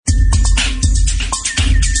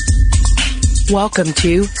Welcome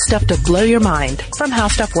to Stuff to Blow Your Mind from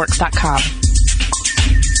HowStuffWorks.com.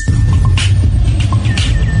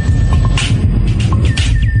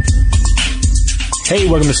 Hey,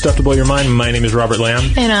 welcome to Stuff to Blow Your Mind. My name is Robert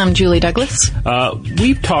Lamb. And I'm Julie Douglas.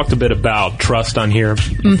 We've talked a bit about trust on here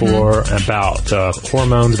before, about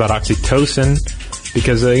hormones, about oxytocin,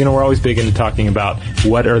 because, we're always big into talking about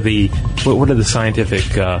what are the scientific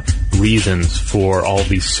reasons for all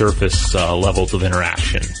these surface levels of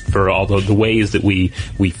interaction, for all the ways that we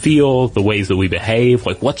feel, the ways that we behave,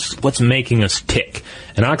 like what's making us tick.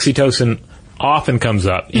 And oxytocin often comes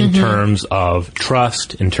up in terms of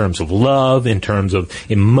trust, in terms of love, in terms of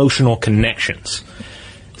emotional connections.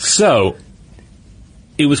 So,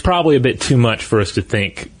 it was probably a bit too much for us to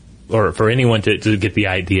think, or for anyone to get the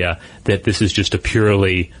idea that this is just a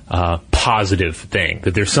purely positive thing,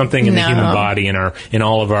 that there's something in the human body, in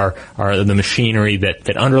all of our the machinery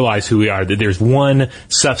that underlies who we are, that there's one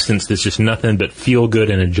substance that's just nothing but feel good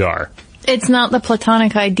in a jar. It's not the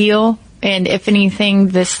platonic ideal. And if anything,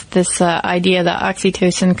 this idea that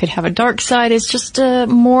oxytocin could have a dark side is just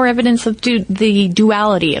more evidence of the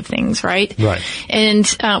duality of things, right? Right. And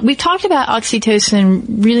we've talked about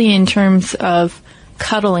oxytocin really in terms of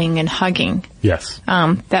cuddling and hugging. Yes.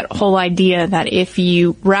 That whole idea that if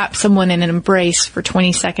you wrap someone in an embrace for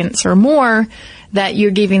 20 seconds or more, that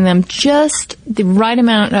you're giving them just the right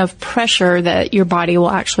amount of pressure that your body will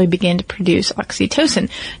actually begin to produce oxytocin.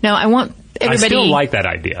 Now, I still like that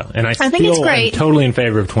idea, and I think it's great. I'm totally in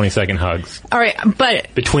favor of 20-second hugs. All right,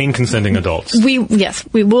 but between consenting adults, we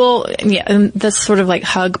will. Yeah, and this sort of like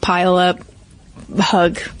hug pile up,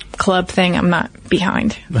 hug club thing. I'm not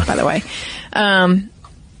behind, by the way.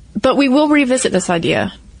 But we will revisit this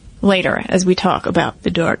idea later as we talk about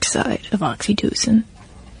the dark side of oxytocin.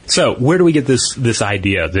 So, where do we get this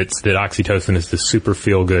idea that oxytocin is this super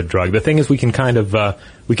feel good drug? The thing is, we can kind of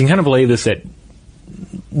lay this at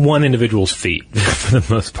one individual's feet for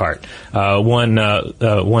the most part. One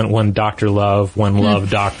Dr. Love, one Love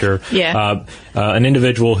Doctor. Yeah. An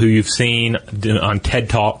individual who you've seen on TED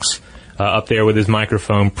Talks up there with his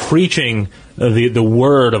microphone preaching the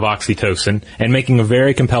word of oxytocin and making a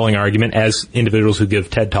very compelling argument, as individuals who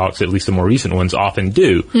give TED Talks, at least the more recent ones, often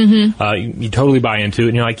do. You totally buy into it,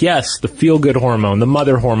 and you're like, yes, the feel-good hormone, the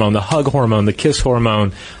mother hormone, the hug hormone, the kiss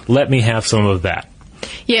hormone, let me have some of that.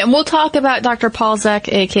 Yeah, and we'll talk about Dr. Paul Zak,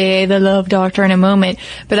 a.k.a. the Love Doctor, in a moment.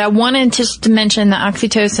 But I wanted just to mention that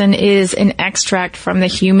oxytocin is an extract from the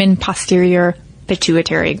human posterior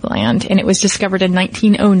pituitary gland, and it was discovered in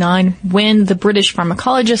 1909 when the British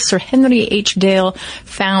pharmacologist Sir Henry H. Dale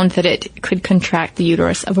found that it could contract the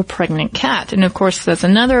uterus of a pregnant cat. And of course, that's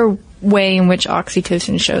another way in which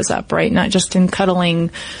oxytocin shows up, right? Not just in cuddling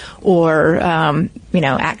or,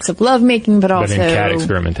 acts of lovemaking, but also in cat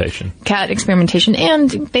experimentation. Cat experimentation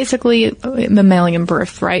and basically mammalian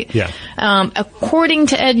birth, right? Yeah. According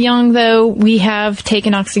to Ed Young, though, we have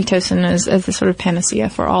taken oxytocin as the sort of panacea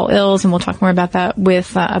for all ills, and we'll talk more about that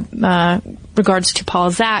with regards to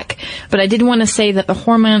Paul Zak. But I did want to say that the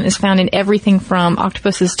hormone is found in everything from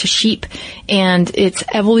octopuses to sheep, and its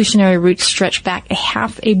evolutionary roots stretch back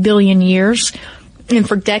 500 million years. And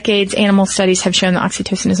for decades, animal studies have shown that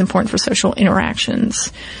oxytocin is important for social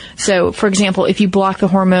interactions. So, for example, if you block the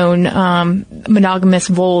hormone, monogamous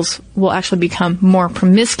voles will actually become more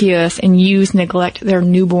promiscuous and neglect their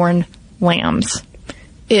newborn lambs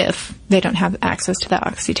if they don't have access to that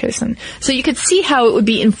oxytocin. So you could see how it would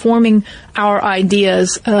be informing our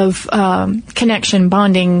ideas of connection,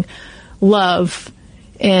 bonding, love,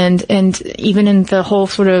 and even in the whole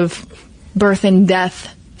sort of birth and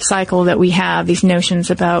death cycle that we have, these notions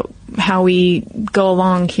about how we go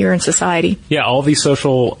along here in society. Yeah, all these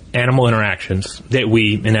social animal interactions that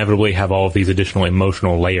we inevitably have all of these additional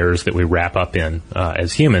emotional layers that we wrap up in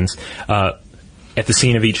as humans. At the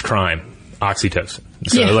scene of each crime, oxytocin.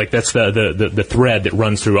 So, that's the thread that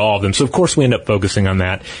runs through all of them. So, of course, we end up focusing on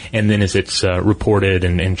that. And then as it's reported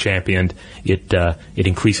and championed, it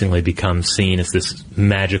increasingly becomes seen as this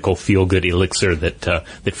magical feel-good elixir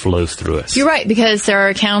that flows through us. You're right, because there are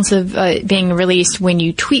accounts of being released when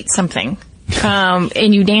you tweet something.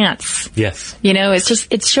 And you dance. Yes.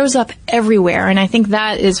 It shows up everywhere. And I think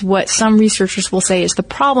that is what some researchers will say is the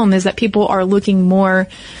problem, is that people are looking more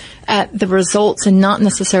at the results and not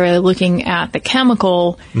necessarily looking at the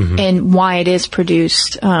chemical and why it is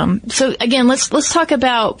produced. So again, let's talk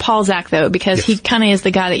about Paul Zak, though, because he kind of is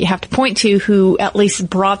the guy that you have to point to who at least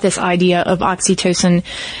brought this idea of oxytocin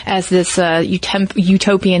as this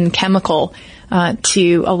utopian chemical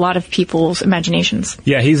to a lot of people's imaginations.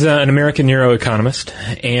 Yeah, he's an American neuroeconomist,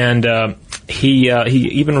 and he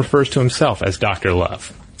even refers to himself as Dr.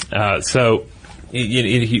 Love. So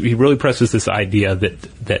he really presses this idea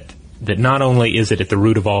that not only is it at the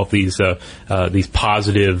root of all of these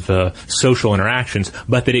positive social interactions,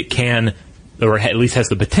 but that it can, or at least has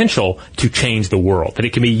the potential to change the world. That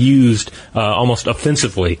it can be used almost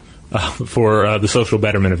offensively for the social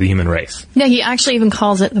betterment of the human race. Yeah, he actually even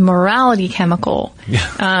calls it the morality chemical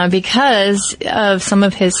because of some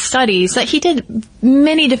of his studies that he did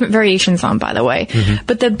many different variations on, by the way. Mm-hmm.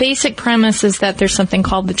 But the basic premise is that there's something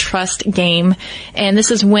called the trust game, and this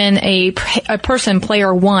is when a person,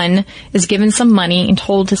 player one, is given some money and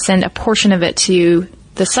told to send a portion of it to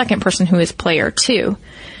the second person, who is player two.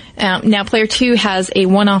 Now, player two has a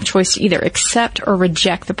one-off choice to either accept or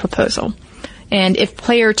reject the proposal. And if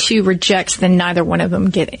player two rejects, then neither one of them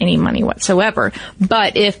get any money whatsoever.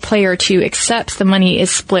 But if player two accepts, the money is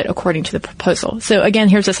split according to the proposal. So again,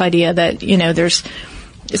 here's this idea that, there's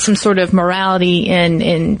some sort of morality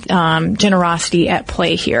and generosity at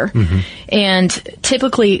play here. Mm-hmm. And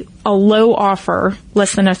typically a low offer,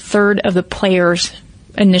 less than a third of the player's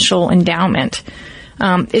initial endowment,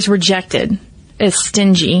 is rejected as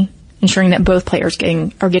stingy, ensuring that both players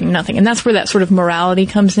are getting nothing. And that's where that sort of morality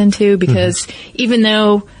comes into, because even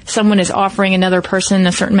though someone is offering another person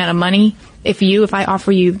a certain amount of money, if I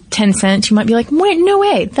offer you 10 cents, you might be like, wait, no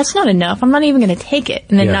way, that's not enough. I'm not even going to take it.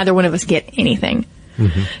 And then neither one of us get anything.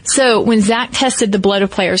 Mm-hmm. So when Zach tested the blood of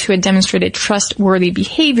players who had demonstrated trustworthy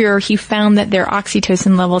behavior, he found that their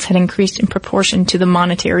oxytocin levels had increased in proportion to the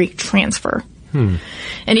monetary transfer. And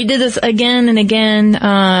he did this again and again,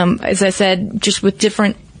 as I said, just with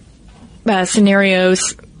different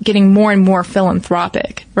scenarios, getting more and more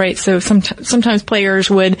philanthropic, right? So sometimes players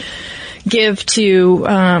would give to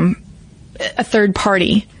a third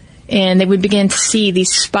party, and they would begin to see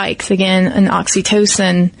these spikes again in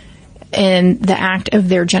oxytocin and the act of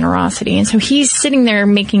their generosity. And so he's sitting there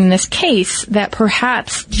making this case that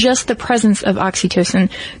perhaps just the presence of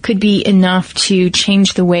oxytocin could be enough to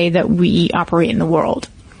change the way that we operate in the world.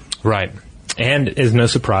 Right. And is no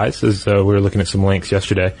surprise, as we were looking at some links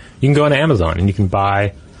yesterday, you can go on Amazon and you can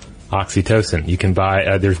buy oxytocin. You can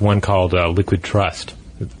buy, there's one called Liquid Trust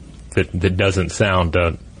that doesn't sound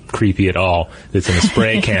creepy at all. It's in a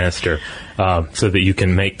spray canister so that you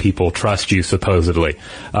can make people trust you, supposedly.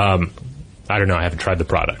 I don't know. I haven't tried the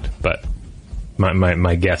product, but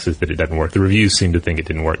my guess is that it doesn't work. The reviews seem to think it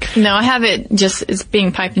didn't work. No, I have it just, it's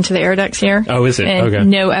being piped into the air ducts here. Oh, is it? And okay.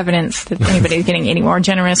 No evidence that anybody's getting any more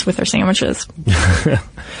generous with their sandwiches.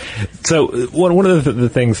 So one of the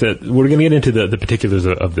things that we're going to get into the particulars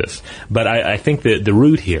of this, but I think that the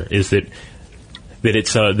root here is that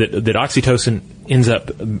it's that oxytocin ends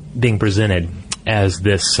up being presented as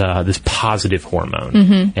this positive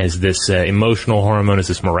hormone, as this emotional hormone, as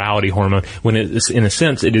this morality hormone. When it's, in a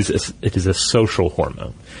sense, it is a social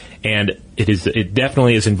hormone, and it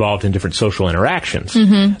definitely is involved in different social interactions.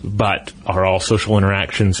 But are all social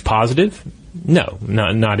interactions positive? No,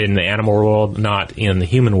 not in the animal world, not in the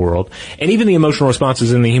human world, and even the emotional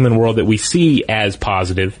responses in the human world that we see as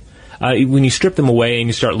positive. When you strip them away and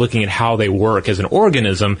you start looking at how they work as an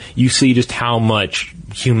organism, you see just how much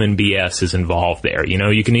human BS is involved there.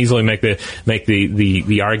 You can easily make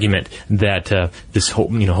the argument that this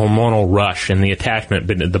hormonal rush and the attachment,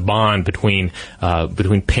 the bond between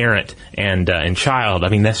parent and child. I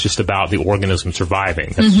mean, that's just about the organism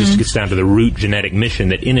surviving. That just gets down to the root genetic mission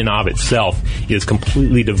that, in and of itself, is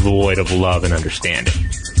completely devoid of love and understanding.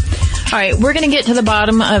 All right, we're going to get to the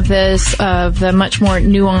bottom of this, of the much more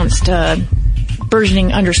nuanced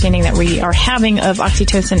burgeoning understanding that we are having of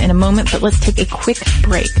oxytocin in a moment, but let's take a quick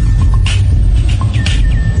break.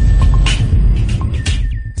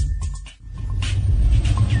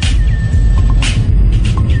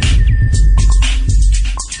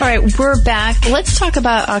 All right, we're back. Let's talk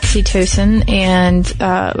about oxytocin and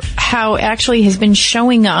how it actually has been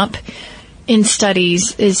showing up in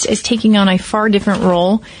studies is taking on a far different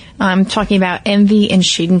role. I'm talking about envy and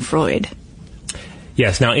Schadenfreude.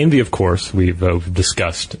 Yes. Now, envy, of course, we've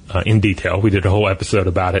discussed in detail. We did a whole episode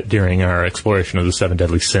about it during our exploration of the 7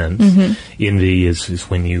 deadly sins. Envy is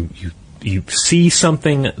when you see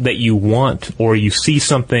something that you want, or you see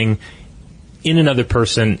something in another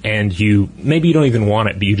person, and maybe you don't even want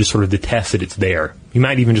it, but you just sort of detest that it's there. You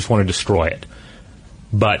might even just want to destroy it.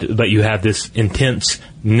 But you have this intense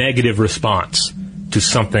negative response to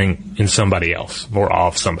something in somebody else or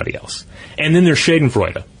of somebody else. And then there's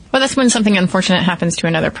Schadenfreude. Well, that's when something unfortunate happens to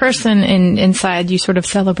another person, and inside you sort of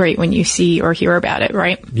celebrate when you see or hear about it,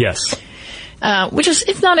 right? Yes. Which is,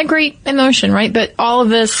 it's not a great emotion, right? But all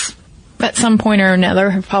of us, at some point or another,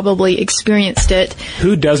 have probably experienced it.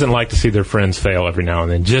 Who doesn't like to see their friends fail every now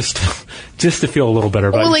and then, just to feel a little better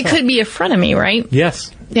about Well, yourself? it could be a frenemy, right?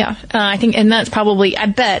 Yes. Yeah. I think, and that's probably, I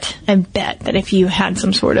bet that if you had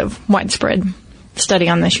some sort of widespread study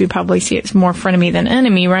on this, you would probably see it's more frenemy than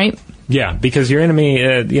enemy, right? Yeah, because your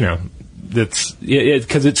enemy, that's,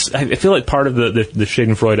 because I feel like part of the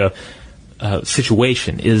Schadenfreude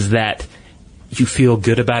situation is that you feel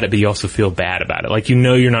good about it, but you also feel bad about it. Like,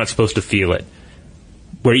 you're not supposed to feel it.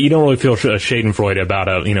 Where you don't really feel Schadenfreude about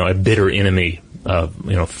a bitter enemy,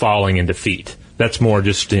 falling in defeat. That's more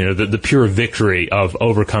just, the pure victory of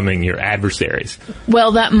overcoming your adversaries.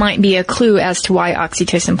 Well, that might be a clue as to why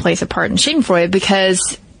oxytocin plays a part in Schadenfreude,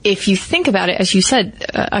 because if you think about it, as you said,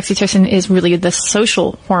 oxytocin is really the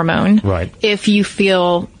social hormone. Right. If you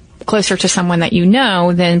feel closer to someone that you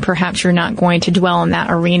know, then perhaps you're not going to dwell in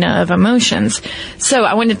that arena of emotions. So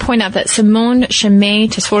I wanted to point out that Simone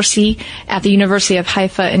Chemay-Tessorsi at the University of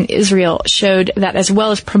Haifa in Israel showed that as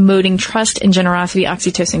well as promoting trust and generosity,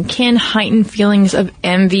 oxytocin can heighten feelings of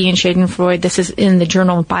envy and Schadenfreude. This is in the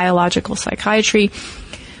Journal of Biological Psychiatry.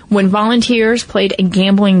 When volunteers played a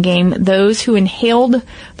gambling game, those who inhaled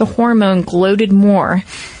the hormone gloated more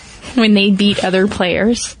when they beat other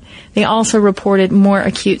players. They also reported more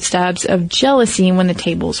acute stabs of jealousy when the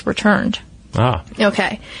tables were turned. Ah.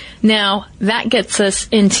 Okay. Now, that gets us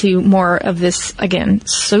into more of this, again,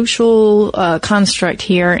 social construct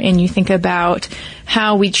here, and you think about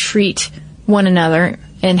how we treat one another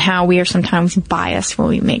and how we are sometimes biased when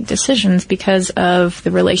we make decisions because of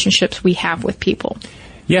the relationships we have with people.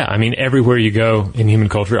 Yeah, I mean, everywhere you go in human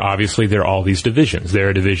culture, obviously there are all these divisions. There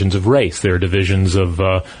are divisions of race. There are divisions of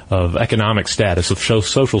economic status, of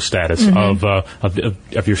social status,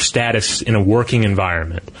 of your status in a working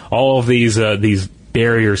environment. All of these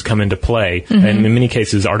barriers come into play, and in many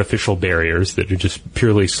cases artificial barriers that are just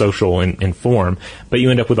purely social in form. But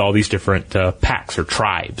you end up with all these different packs or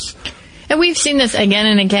tribes. And we've seen this again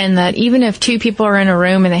and again, that even if two people are in a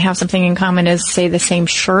room and they have something in common as, say, the same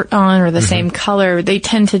shirt on or the same color, they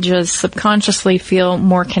tend to just subconsciously feel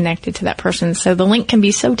more connected to that person. So the link can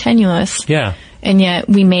be so tenuous. Yeah. And yet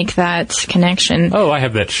we make that connection. Oh, I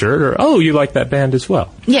have that shirt, or, oh, you like that band as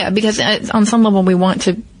well. Yeah, because on some level we want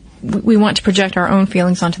to project our own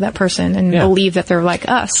feelings onto that person and believe that they're like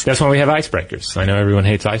us. That's why we have icebreakers. I know everyone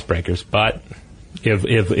hates icebreakers, but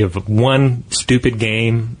if one stupid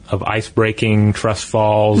game of ice-breaking trust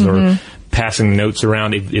falls or passing notes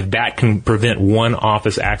around, if that can prevent one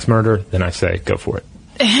office axe murder, then I say go for it.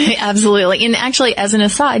 Absolutely. And actually, as an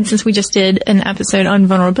aside, since we just did an episode on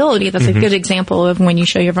vulnerability, that's a good example of when you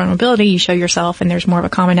show your vulnerability, you show yourself, and there's more of a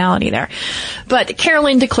commonality there. But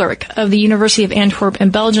Caroline de Klerk of the University of Antwerp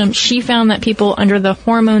in Belgium, she found that people under the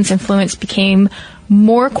hormones influence became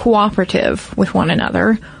more cooperative with one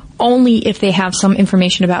another only if they have some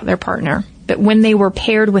information about their partner. But when they were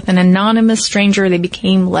paired with an anonymous stranger, they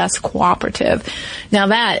became less cooperative. Now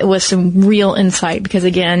that was some real insight because,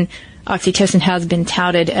 again, oxytocin has been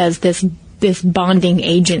touted as this bonding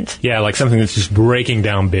agent. Yeah, like something that's just breaking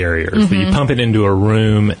down barriers. That you pump it into a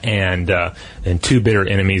room and two bitter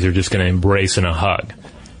enemies are just going to embrace in a hug.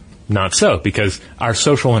 Not so, because our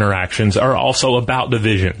social interactions are also about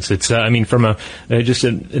divisions. It's, from just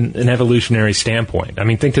an evolutionary standpoint. I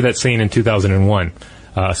mean, think to that scene in 2001,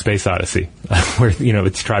 Space Odyssey, where,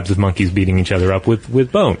 it's tribes of monkeys beating each other up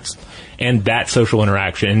with bones. And that social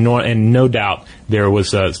interaction, and no doubt there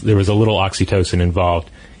was a little oxytocin involved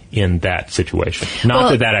in that situation.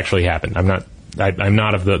 Not that actually happened. I'm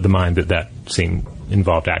not of the mind that scene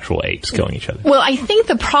involved actual apes killing each other. Well, I think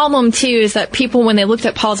the problem, too, is that people, when they looked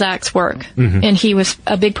at Paul Zach's work, and he was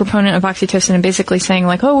a big proponent of oxytocin and basically saying,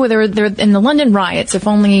 like, oh, they're in the London riots, if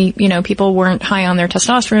only, people weren't high on their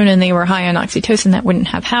testosterone and they were high on oxytocin, that wouldn't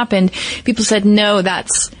have happened. People said, no,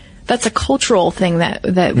 that's a cultural thing that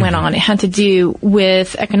went on. It had to do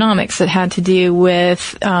with economics. It had to do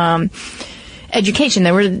with education.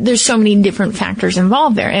 There's so many different factors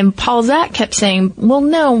involved there. And Paul Zach kept saying, well,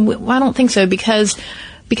 no, I don't think so, because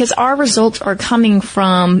our results are coming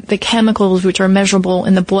from the chemicals which are measurable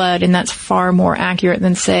in the blood, and that's far more accurate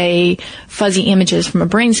than, say, fuzzy images from a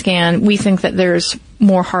brain scan. We think that there's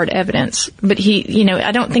more hard evidence. But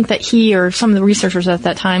I don't think that he or some of the researchers at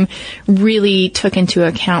that time really took into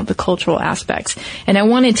account the cultural aspects. And I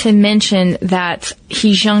wanted to mention that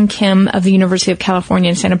Hee-Jung Kim of the University of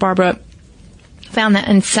California in Santa Barbara found that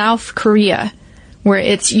in South Korea, where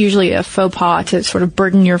it's usually a faux pas to sort of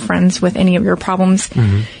burden your friends with any of your problems,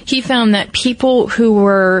 he found that people who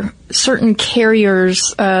were certain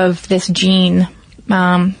carriers of this gene,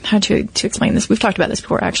 how to explain this? We've talked about this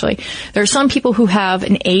before, actually. There are some people who have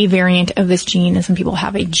an A variant of this gene and some people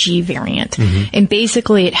have a G variant. And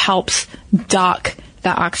basically it helps dock the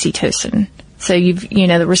oxytocin So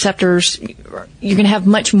the receptors, you're going to have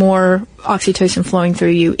much more oxytocin flowing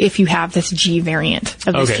through you if you have this G variant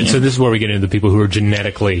of this gene. So this is where we get into the people who are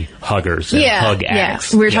genetically huggers and hug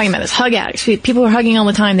addicts. Yeah, we were talking about this, hug addicts. People who are hugging all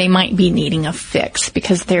the time, they might be needing a fix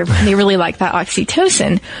because they really like that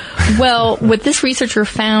oxytocin. Well, what this researcher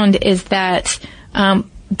found is that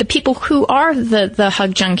the people who are the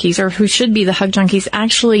hug junkies, or who should be the hug junkies,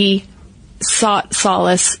 actually sought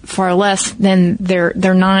solace far less than their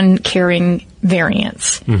non-caring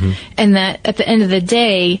variants. Mm-hmm. And that at the end of the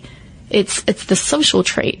day, it's the social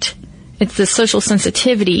trait. It's the social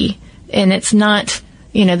sensitivity, and it's not,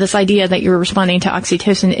 this idea that you're responding to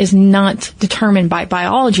oxytocin is not determined by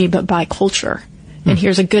biology, but by culture. And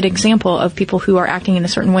here's a good example of people who are acting in a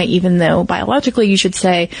certain way, even though biologically you should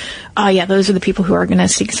say, those are the people who are going to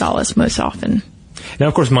seek solace most often. Now,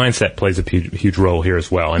 of course, mindset plays a huge role here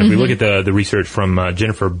as well. And if we look at the research from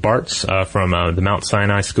Jennifer Bartz from the Mount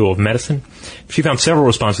Sinai School of Medicine, she found several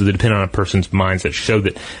responses that depend on a person's mindset showed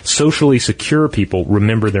that socially secure people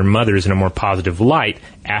remember their mothers in a more positive light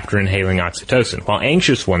after inhaling oxytocin, while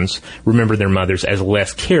anxious ones remember their mothers as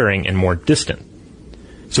less caring and more distant.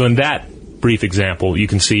 So in that brief example, you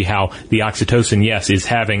can see how the oxytocin, yes, it's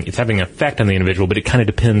having an effect on the individual, but it kind of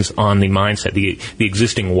depends on the mindset, the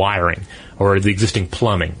existing wiring or the existing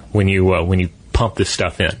plumbing when you pump this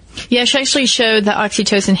stuff in. Yeah, she actually showed that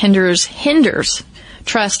oxytocin hinders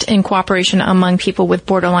trust and cooperation among people with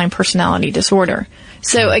borderline personality disorder.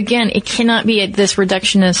 So again, it cannot be this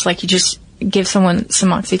reductionist, like you just give someone some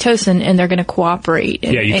oxytocin and they're going to cooperate.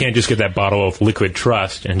 Yeah, you can't just get that bottle of liquid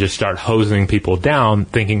trust and just start hosing people down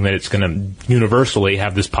thinking that it's going to universally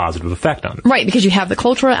have this positive effect on them. Right, because you have the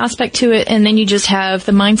cultural aspect to it, and then you just have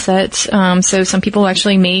the mindset. So some people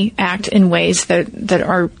actually may act in ways that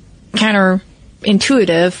are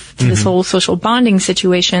counterintuitive to this whole social bonding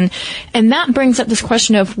situation. And that brings up this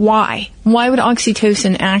question of why. Why would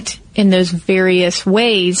oxytocin act in those various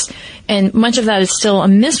ways? And much of that is still a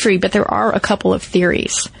mystery, but there are a couple of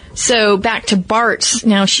theories. So back to Bartz.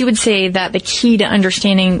 Now, she would say that the key to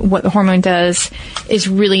understanding what the hormone does is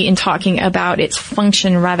really in talking about its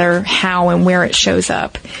function, rather how and where it shows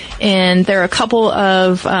up. And there are a couple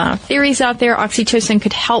of theories out there. Oxytocin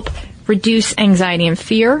could help reduce anxiety and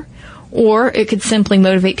fear, or it could simply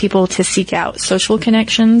motivate people to seek out social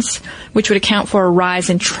connections, which would account for a rise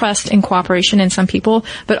in trust and cooperation in some people,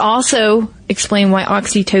 but also explain why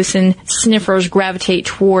oxytocin sniffers gravitate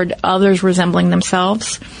toward others resembling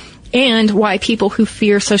themselves, and why people who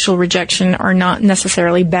fear social rejection are not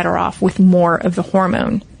necessarily better off with more of the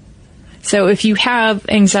hormone. So if you have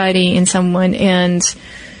anxiety in someone and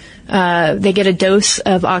they get a dose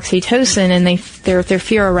of oxytocin and their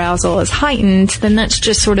fear arousal is heightened, then that's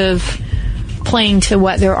just sort of playing to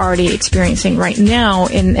what they're already experiencing right now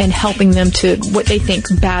and helping them to what they think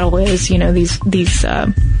battle is, these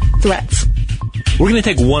threats. We're going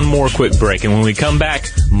to take one more quick break, and when we come back,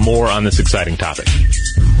 more on this exciting topic.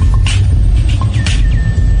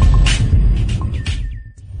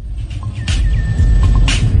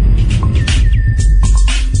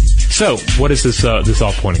 So, what is this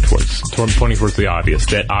all pointing towards? Pointing towards the obvious,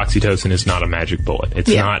 that oxytocin is not a magic bullet. It's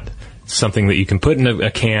not something that you can put in a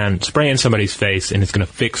can, spray in somebody's face, and it's going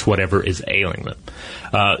to fix whatever is ailing them.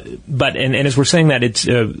 But as we're saying that,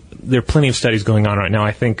 there are plenty of studies going on right now.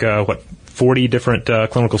 I think, 40 different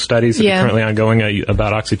clinical studies that are currently ongoing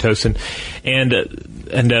about oxytocin. And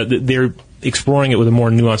they're exploring it with a more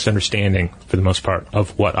nuanced understanding, for the most part,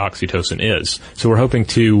 of what oxytocin is. So we're hoping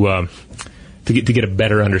to get a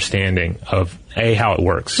better understanding of how it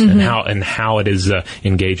works and how it is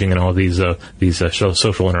engaging in all of these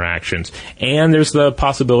social interactions. And there's the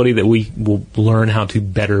possibility that we will learn how to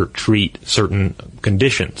better treat certain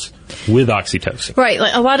conditions with oxytocin. Right.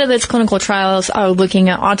 Like a lot of those clinical trials are looking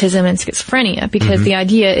at autism and schizophrenia, because the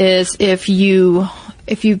idea is if you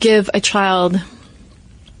give a child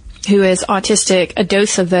who is autistic a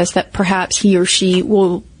dose of this, that perhaps he or she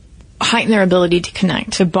will heighten their ability to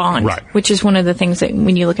connect, to bond, which is one of the things that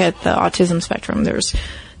when you look at the autism spectrum, there's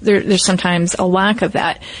sometimes a lack of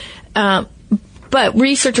that. But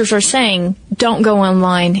researchers are saying, don't go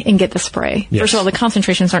online and get the spray. Yes. First of all, the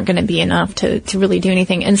concentrations aren't going to be enough to really do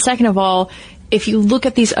anything. And second of all, if you look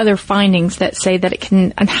at these other findings that say that it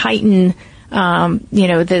can heighten,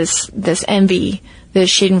 this envy, this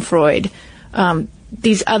schadenfreude,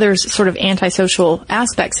 these other sort of antisocial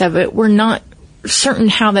aspects of it, we're not certain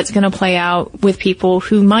how that's going to play out with people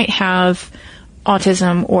who might have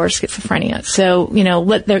autism or schizophrenia. So,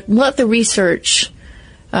 let the research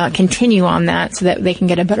continue on that so that they can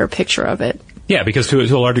get a better picture of it. Yeah, because to a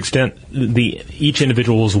large extent, each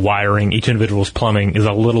individual's wiring, each individual's plumbing is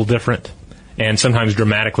a little different. and sometimes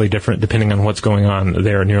dramatically different depending on what's going on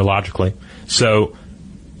there neurologically. So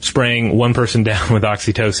spraying one person down with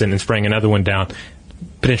oxytocin and spraying another one down,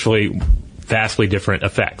 potentially vastly different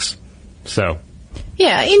effects. So...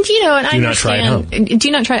 Yeah, and and I understand.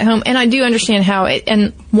 Do not try it at home. And I do understand how,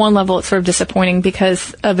 and one level, it's sort of disappointing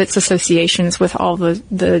because of its associations with all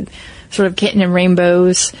the sort of kitten and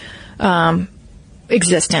rainbows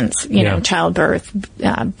existence. Childbirth,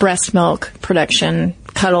 breast milk production,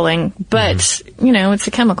 cuddling. But it's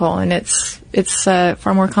a chemical, and it's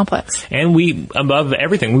far more complex. And we, above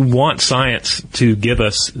everything, we want science to give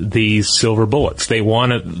us these silver bullets. We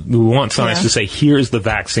want science to say, here's the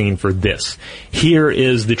vaccine for this. Here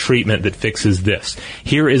is the treatment that fixes this.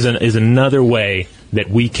 Here is another way that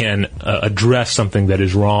we can address something that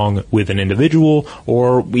is wrong with an individual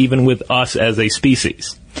or even with us as a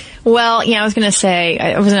species. Well, I was going to say,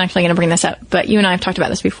 I wasn't actually going to bring this up, but you and I have talked about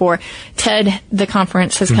this before. TED, the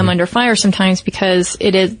conference, has come under fire sometimes because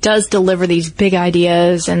it does deliver these big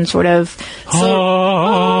ideas and sort of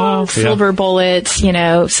silver bullets,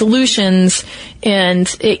 solutions. And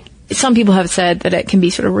some people have said that it can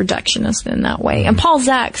be sort of reductionist in that way. And Paul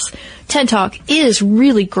Zach's TED Talk is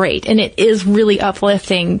really great and it is really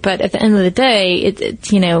uplifting. But at the end of the day,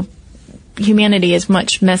 humanity is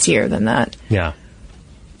much messier than that. Yeah.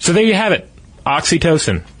 So there you have it,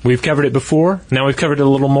 oxytocin. We've covered it before. Now we've covered it a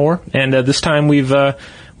little more, and this time we've added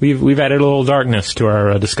a little darkness to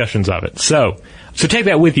our discussions of it. So take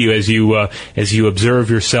that with you as you observe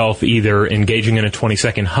yourself either engaging in a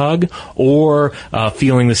 20-second hug or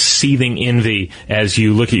feeling the seething envy as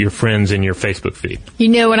you look at your friends in your Facebook feed. You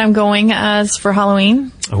know what I'm going as for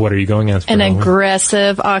Halloween? What are you going as for Halloween? An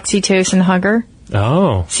aggressive oxytocin hugger.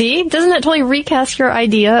 Oh, see, doesn't that totally recast your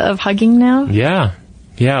idea of hugging now? Yeah.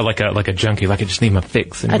 Yeah, like a junkie. Like I just need my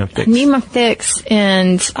fix. I need my fix,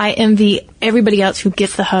 and I envy everybody else who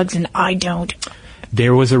gets the hugs, and I don't.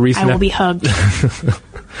 There was a recent. I will be hugged.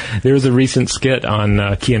 There was a recent skit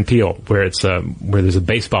on Key and Peele where it's where there's a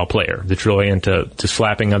baseball player that's really into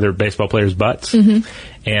slapping other baseball players' butts, and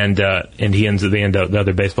the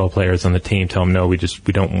other baseball players on the team tell him, no, we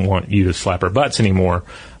don't want you to slap our butts anymore.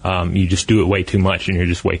 You just do it way too much, and you're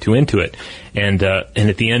just way too into it. And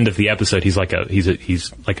at the end of the episode, he's like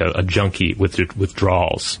a junkie with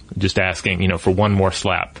withdrawals, just asking, for one more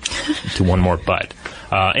slap to one more butt.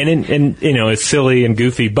 And it's silly and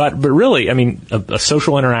goofy, but really, I mean, a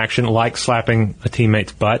social interaction like slapping a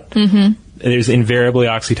teammate's butt, there's invariably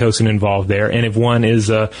oxytocin involved there. And if one is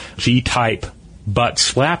a G-type butt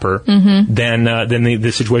slapper, then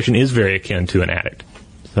the situation is very akin to an addict.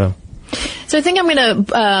 So I think I'm going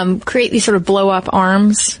to create these sort of blow-up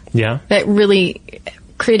arms that really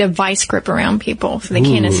create a vice grip around people so they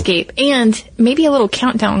can't escape. And maybe a little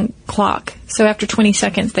countdown clock. So after 20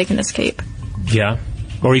 seconds, they can escape. Yeah.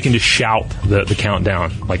 Or you can just shout the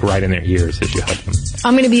countdown, like right in their ears as you hug them.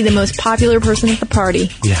 I'm going to be the most popular person at the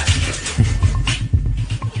party. Yeah.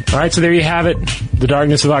 All right, so there you have it. The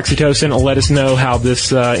darkness of oxytocin. Let us know how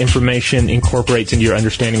this information incorporates into your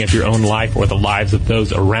understanding of your own life or the lives of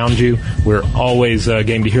those around you. We're always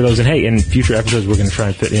game to hear those. And hey, in future episodes, we're going to try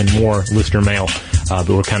and fit in more listener mail. But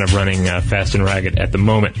we're kind of running fast and ragged at the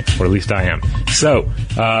moment, or at least I am. So,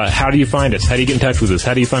 how do you find us? How do you get in touch with us?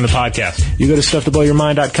 How do you find the podcast? You go to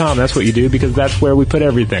stufftoblowyourmind.com. That's what you do, because that's where we put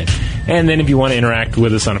everything. And then if you want to interact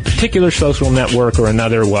with us on a particular social network or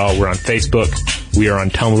another, well, we're on Facebook. We are on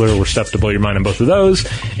Tumblr. We're Stuff to Blow Your Mind on both of those.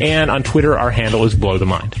 And on Twitter, our handle is Blow the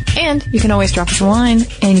Mind. And you can always drop us a line,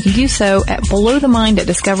 and you can do so at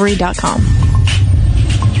blowthemind@discovery.com.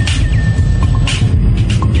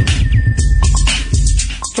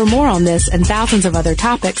 For more on this and thousands of other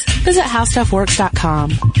topics, visit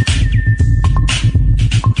howstuffworks.com.